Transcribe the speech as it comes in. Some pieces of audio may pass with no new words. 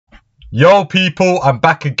Yo people, I'm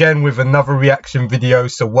back again with another reaction video,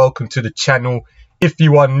 so welcome to the channel. If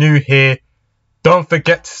you are new here, don't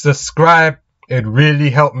forget to subscribe. It'd really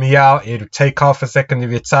help me out. It'll take half a second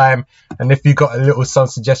of your time, and if you got a little song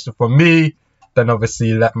suggestion from me, then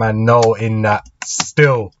obviously let man know in that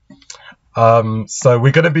still. So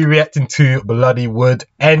we're going to be reacting to Bloodywood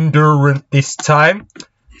Endurant this time.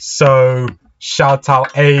 So shout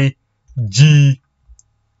out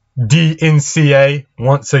AGDinCA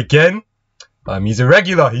once again. He's a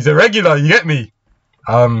regular, you get me?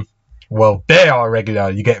 Well, they are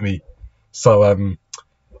regular, you get me? So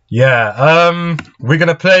yeah, we're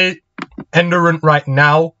gonna play Endurant right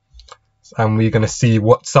now, and we're gonna see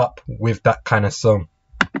what's up with that kind of song.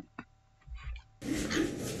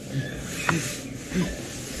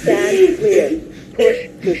 Stand clear. Push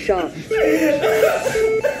to shop.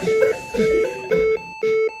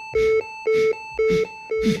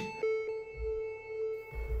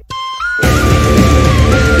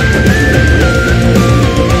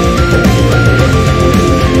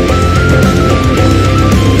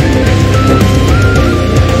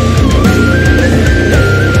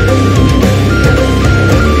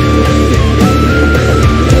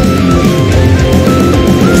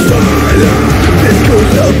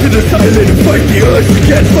 Fight the urge to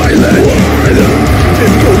get violent. This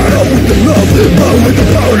goes out with the love, out with the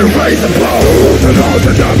power to raise the power. Who's the nose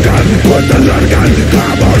and dumb gun, put the love gun.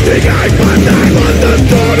 Come on, take I find time on the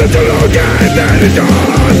door to look at that is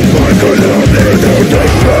yours. For good love, there's no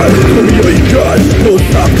tension. Show me all you got, no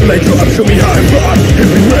stop till I drop. Show me how I rock,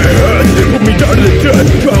 everywhere it hurts. Put me down to the dirt,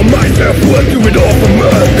 drown myself, work, do it all for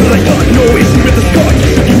murder. Cause I got no issue with the scotch.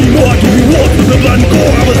 Give me more to the blood and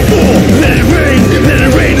gore. I was full, let it rain, let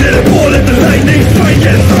it rain, let it pour. Let the lightning strike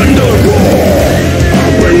and thunder roar.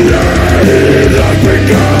 Up and down, like we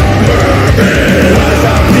got as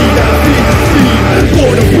I bleed the sea.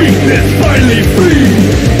 Born of weakness, finally free.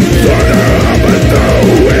 Thunder up and down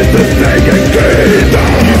with the snake and key.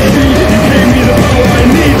 You see, you gave me the power I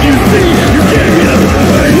need. You see, you gave me the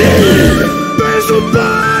power I need. There's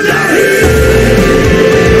somebody.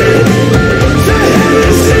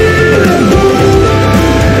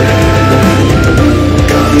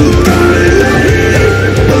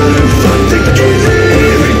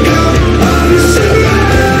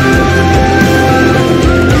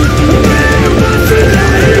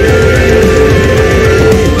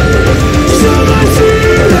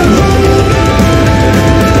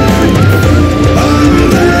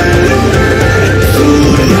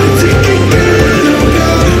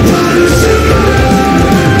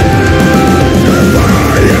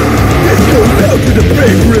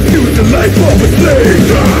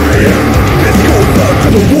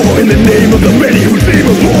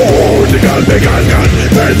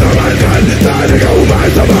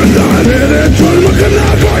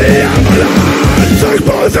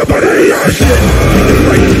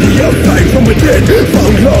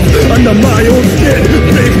 Found love under my own skin.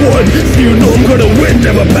 Big one, still know I'm gonna win.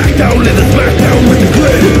 Never back down, let us smash down with the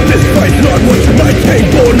grin. This fight's not what you might think.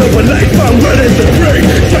 Born of a life, I'm running the break.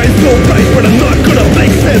 Shine so bright, but I'm not gonna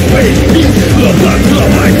blink. Says page, peace, love, love,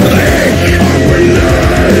 love,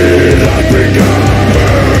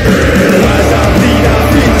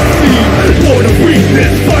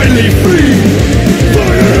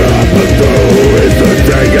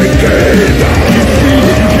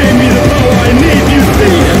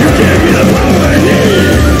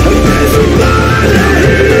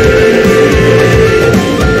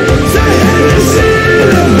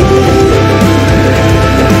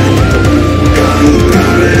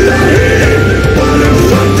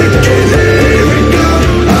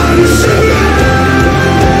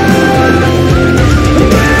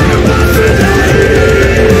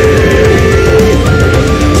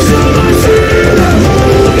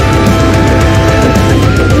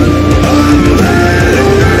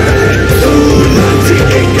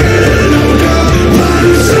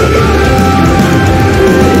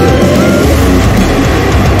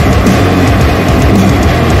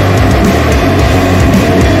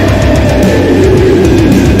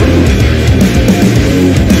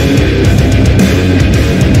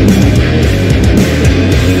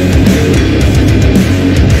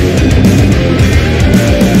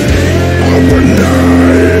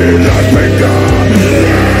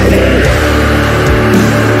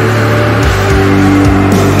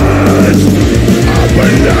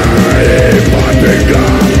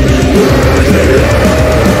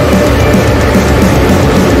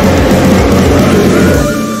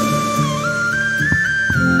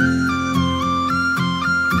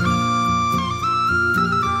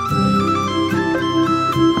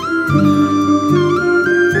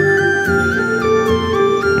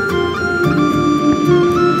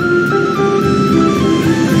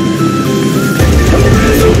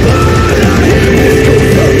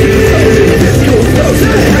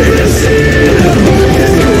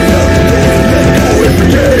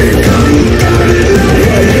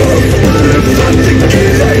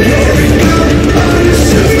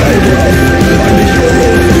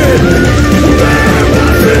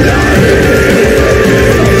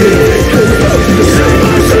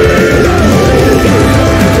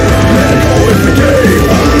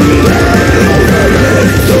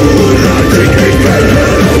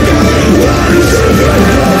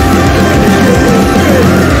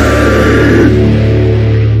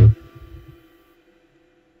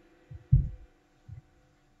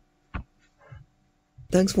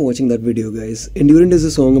 Thanks for watching that video, guys. Endurant is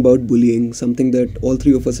a song about bullying, something that all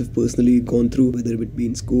three of us have personally gone through, whether it be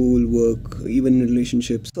in school, work, even in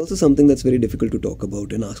relationships. It's also something that's very difficult to talk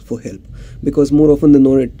about and ask for help, because more often than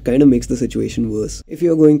not, it kind of makes the situation worse. If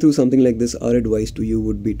you're going through something like this, our advice to you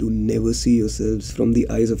would be to never see yourselves from the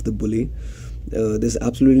eyes of the bully. There's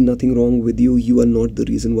absolutely nothing wrong with you. You are not the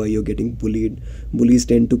reason why you're getting bullied. Bullies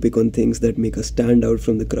tend to pick on things that make us stand out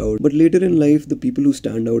from the crowd. But later in life, the people who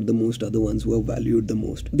stand out the most are the ones who are valued the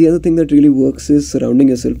most. The other thing that really works is surrounding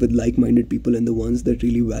yourself with like-minded people and the ones that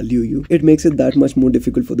really value you. It makes it that much more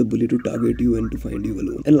difficult for the bully to target you and to find you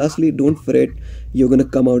alone. And lastly, don't fret. You're gonna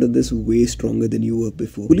come out of this way stronger than you were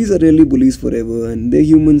before. Bullies are really bullies forever, and they're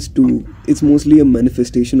humans too. It's mostly a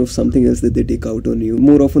manifestation of something else that they take out on you.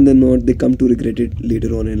 More often than not, they come to regret it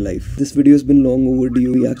later on in life. This video has been long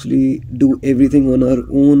overdue. We actually do everything on our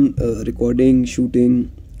own, recording,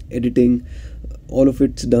 shooting, editing. All of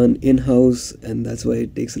it's done in-house, and that's why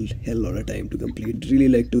it takes a hell lot of time to complete. I'd really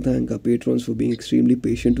like to thank our patrons for being extremely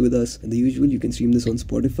patient with us. And the usual, you can stream this on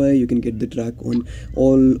Spotify, you can get the track on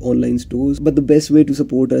all online stores. But the best way to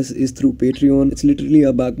support us is through Patreon. It's literally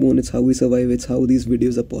our backbone, it's how we survive, it's how these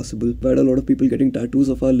videos are possible. We've had a lot of people getting tattoos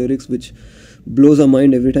of our lyrics, which blows our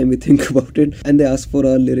mind every time we think about it, and they ask for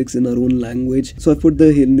our lyrics in our own language. So I put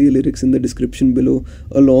the Hindi lyrics in the description below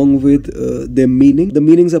along with their meaning. The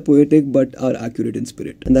meanings are poetic but are accurate in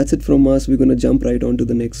spirit. And that's it from us. We're gonna jump right on to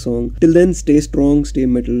the next song. Till then, stay strong, stay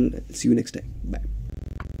metal. See you next time. Bye.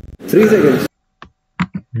 3 seconds.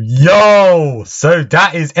 Yo, so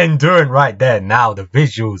that is Endurant right there. Now the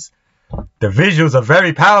visuals are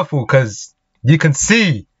very powerful because you can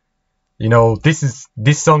see, you know, this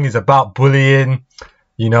song is about bullying,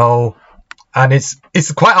 you know, and it's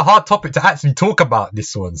quite a hard topic to actually talk about,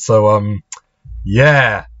 this one. So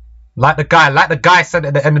yeah, like the guy said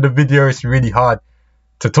at the end of the video, it's really hard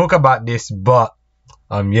to talk about this, but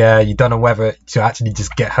yeah, you don't know whether to actually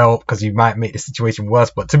just get help because you might make the situation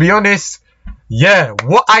worse. But to be honest, yeah,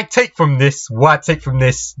 what I take from this,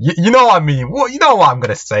 you know what I mean. You know what I'm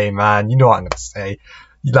gonna say, man. You know what I'm gonna say.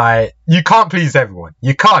 Like, you can't please everyone.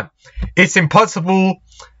 You can't. It's impossible,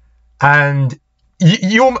 and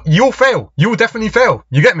you'll fail. You'll definitely fail.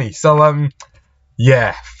 You get me? So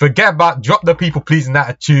yeah, drop the people pleasing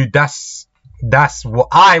attitude. That's what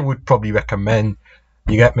I would probably recommend.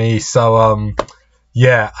 You get me? So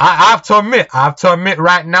yeah, I have to admit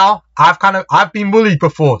right now, I've been bullied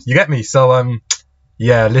before. You get me? So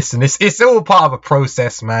yeah, listen, it's all part of a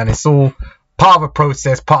process, man. It's all part of a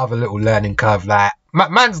process, part of a little learning curve. Like, not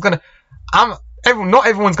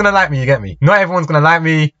everyone's gonna like me. You get me? Not everyone's gonna like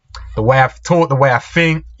me. The way I've taught, the way I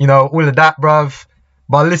think, you know, all of that, bruv.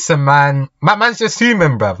 But listen, man, man's just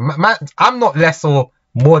human, bruv. Man, I'm not less or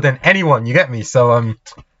more than anyone. You get me? So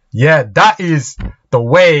yeah, that is the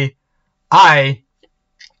way I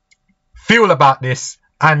feel about this.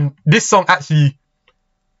 And this song actually,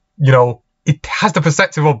 you know, it has the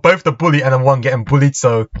perspective of both the bully and the one getting bullied.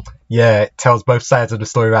 So yeah, it tells both sides of the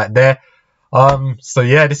story right there. So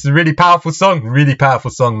yeah, this is a really powerful song,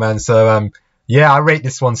 man. So yeah, I rate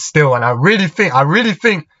this one still, and I really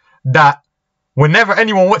think that whenever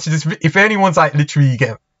anyone watches this, if anyone's like literally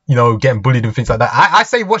getting bullied and things like that, I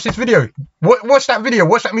say watch this video, watch that video,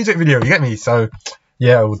 watch that music video. You get me? So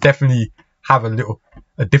yeah, it will definitely have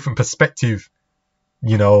a different perspective,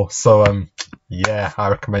 you know. So yeah, I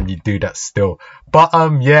recommend you do that still. But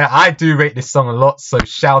yeah, I do rate this song a lot. So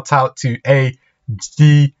shout out to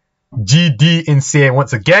AGDinCA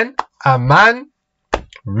once again, and man,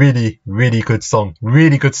 really good song,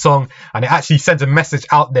 and it actually sends a message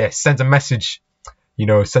out there, sends a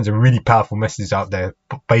really powerful message out there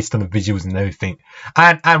based on the visuals and everything,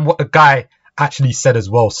 and what the guy actually said as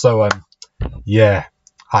well. So yeah,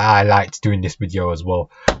 I liked doing this video as well.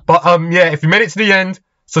 But yeah, if you made it to the end,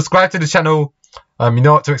 subscribe to the channel. You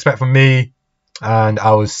know what to expect from me, and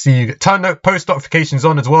I will see you. Turn the post notifications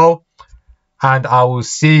on as well, and I will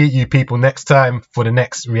see you people next time for the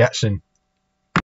next reaction.